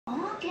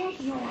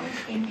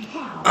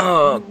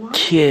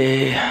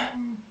Okay.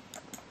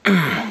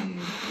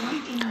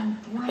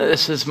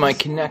 This is my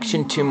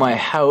connection to my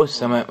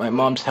house. I'm at my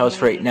mom's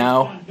house right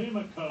now.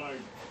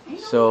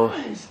 So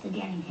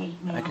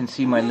I can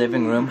see my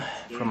living room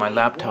from my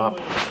laptop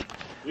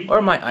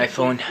or my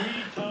iPhone.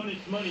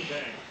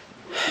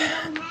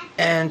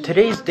 And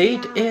today's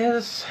date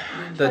is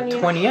the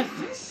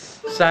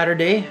 20th,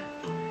 Saturday.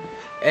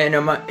 And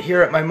I'm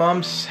here at my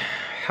mom's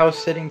house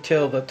sitting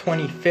till the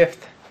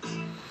 25th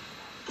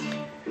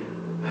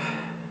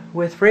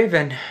with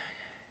Raven.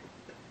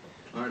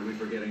 Aren't we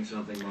forgetting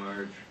something,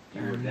 Marge?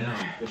 You were down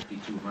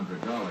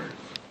 $5,200.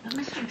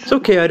 It's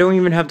okay, I don't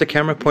even have the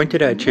camera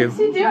pointed at you. Yes,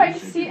 you do. I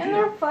can see it in the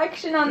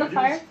reflection on the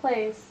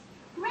fireplace.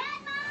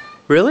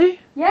 Really?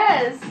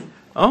 Yes.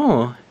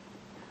 Oh.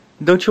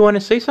 Don't you want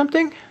to say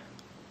something?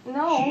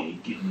 No.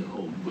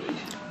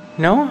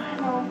 No?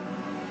 No.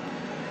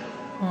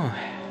 Oh.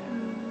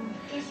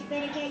 Guess you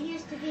better get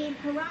used to being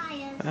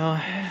pariahs. Well,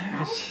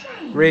 it's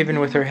Raven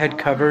with her head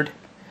covered.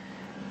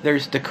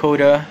 There's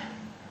Dakota.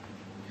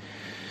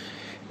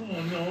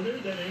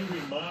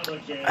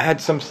 I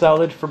had some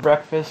salad for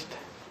breakfast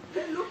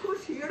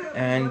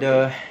and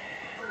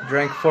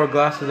drank 4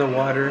 glasses of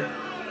water.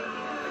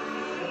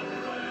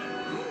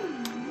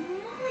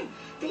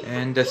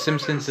 And The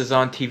Simpsons is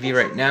on TV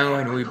right now,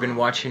 and we've been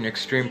watching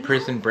Extreme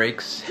Prison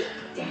Breaks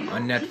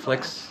on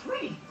Netflix.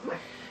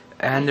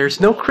 And there's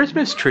no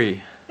Christmas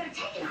tree,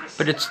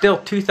 but it's still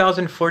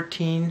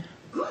 2014,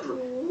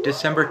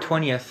 December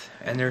 20th,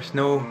 and there's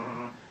no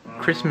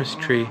Christmas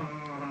tree.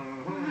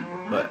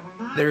 But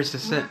there's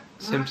The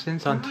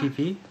Simpsons on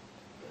TV.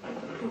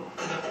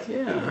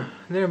 Yeah,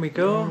 there we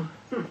go.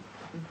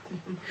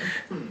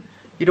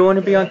 You don't want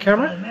to be on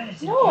camera?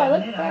 No, I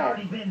look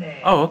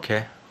bad. Oh,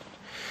 okay.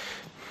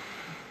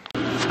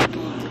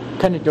 What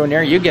kind of donair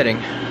are you getting?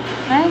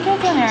 I didn't get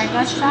donair. I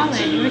got salad.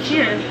 You were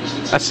here.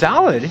 A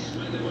salad?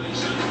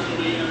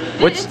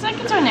 What's... It's like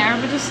a donair,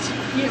 but just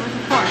eat it with a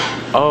fork.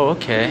 Oh,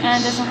 okay.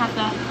 And it doesn't have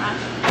the...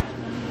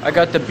 I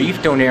got the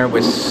beef donair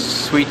with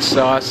sweet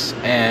sauce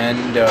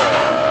and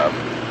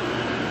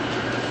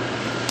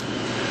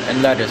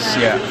lettuce,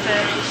 yeah.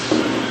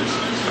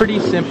 Pretty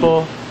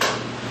simple.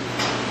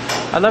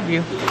 I love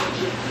you.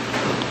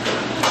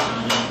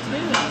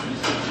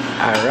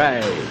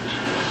 Alright.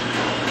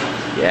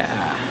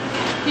 Yeah.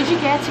 Did you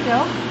get it to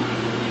go?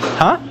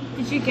 Huh?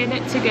 Did you get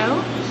it to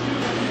go?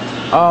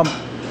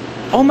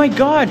 Oh my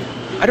god!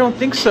 I don't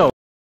think so.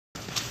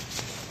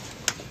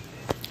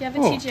 Do you have a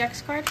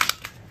TGX card?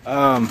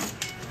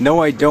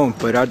 No I don't,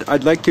 but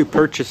I'd like to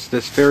purchase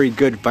this very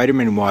good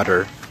vitamin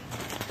water.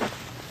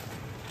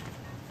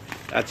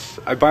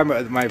 I buy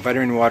my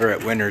vitamin water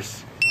at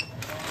Winners.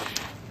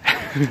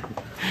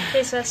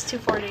 Okay, so that's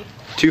 $2.40.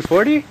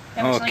 $2.40?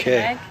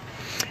 Okay.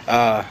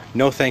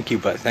 No thank you,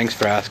 but thanks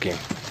for asking.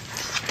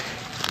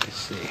 Let's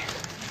see.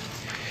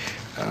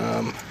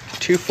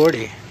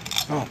 $2.40.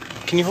 Oh,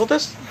 can you hold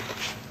this?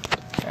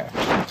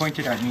 Yeah, point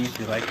it at me if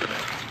you like.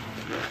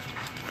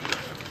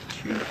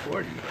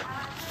 $2.40.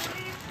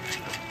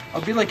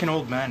 I'll be like an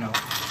old man now.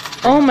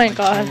 Oh my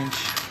god.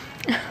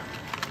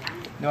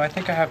 No, I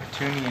think I have a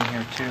toonie in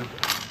here too.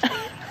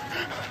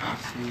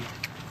 Let's see.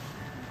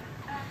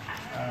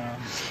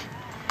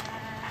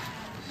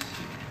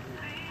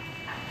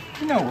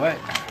 You know what?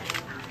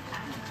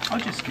 I'll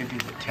just give you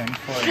the 10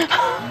 for it.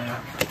 Yeah.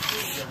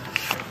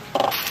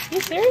 Are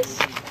you serious?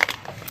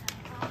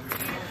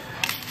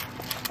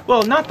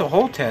 Well, not the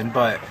whole 10,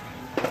 but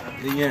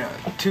you know,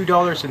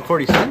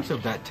 $2.40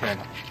 of that 10.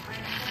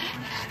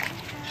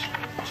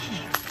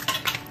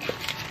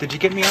 Did you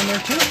get me on there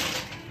too?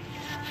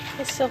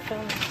 It's still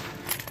filming.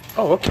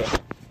 Oh, okay.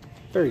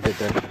 Very good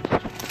then.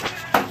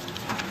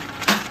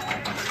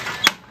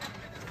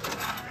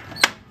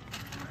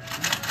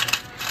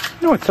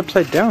 No, it's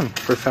upside down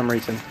for some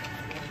reason.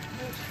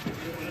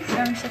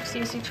 760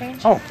 is your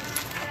change? Oh,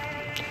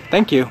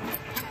 thank you.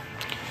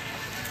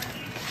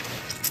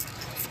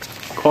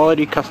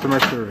 Quality customer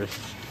service.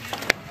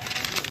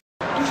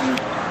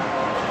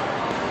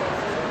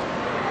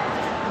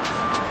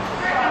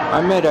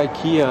 I'm at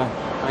IKEA.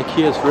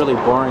 IKEA is really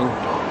boring.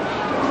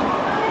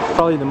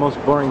 Probably the most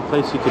boring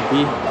place you could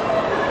be.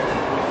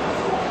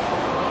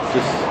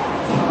 Just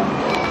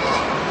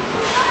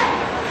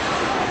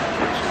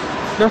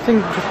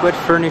nothing but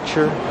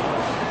furniture.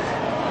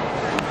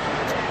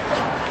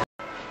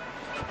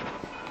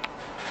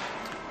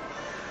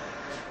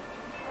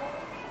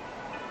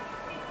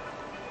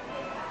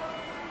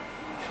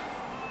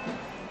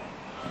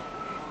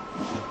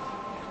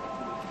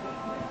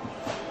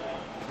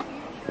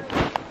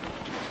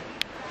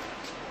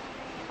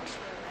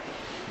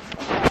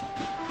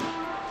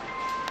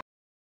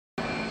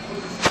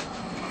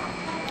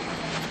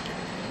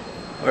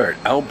 We're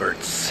at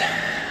Albert's.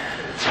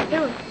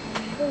 Go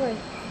away.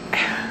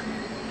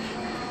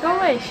 Go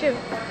away, shoot.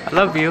 I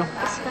love you.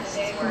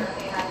 Disgusting.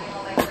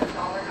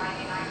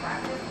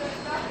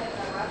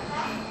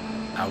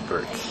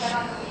 Albert's.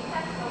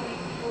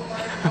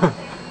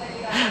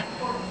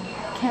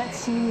 Can't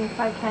see me if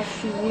I can't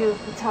see you.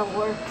 That's how it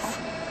works.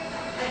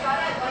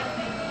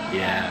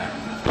 Yeah.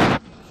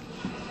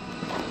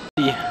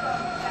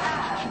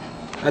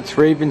 That's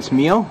Raven's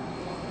meal.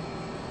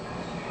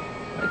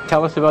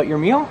 Tell us about your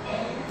meal.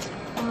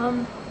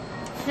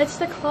 It's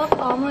the club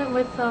omelet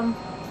with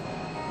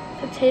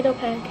potato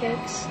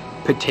pancakes.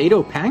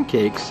 Potato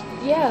pancakes?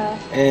 Yeah.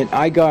 And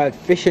I got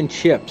fish and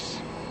chips.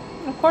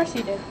 Of course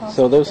you did.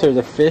 So those are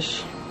the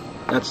fish.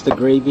 That's the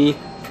gravy.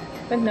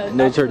 But no, And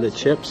those are the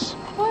chips.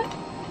 What?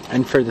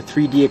 And for the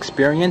 3D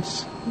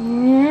experience,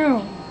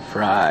 No.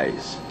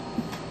 fries.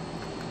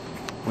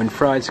 When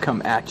fries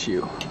come at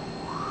you.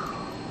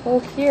 Oh,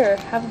 here,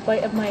 have a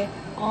bite of my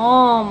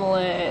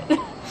omelet.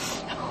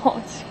 Oh,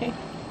 see.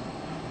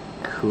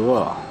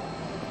 Cool.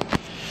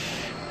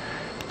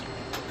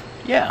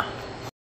 Yeah.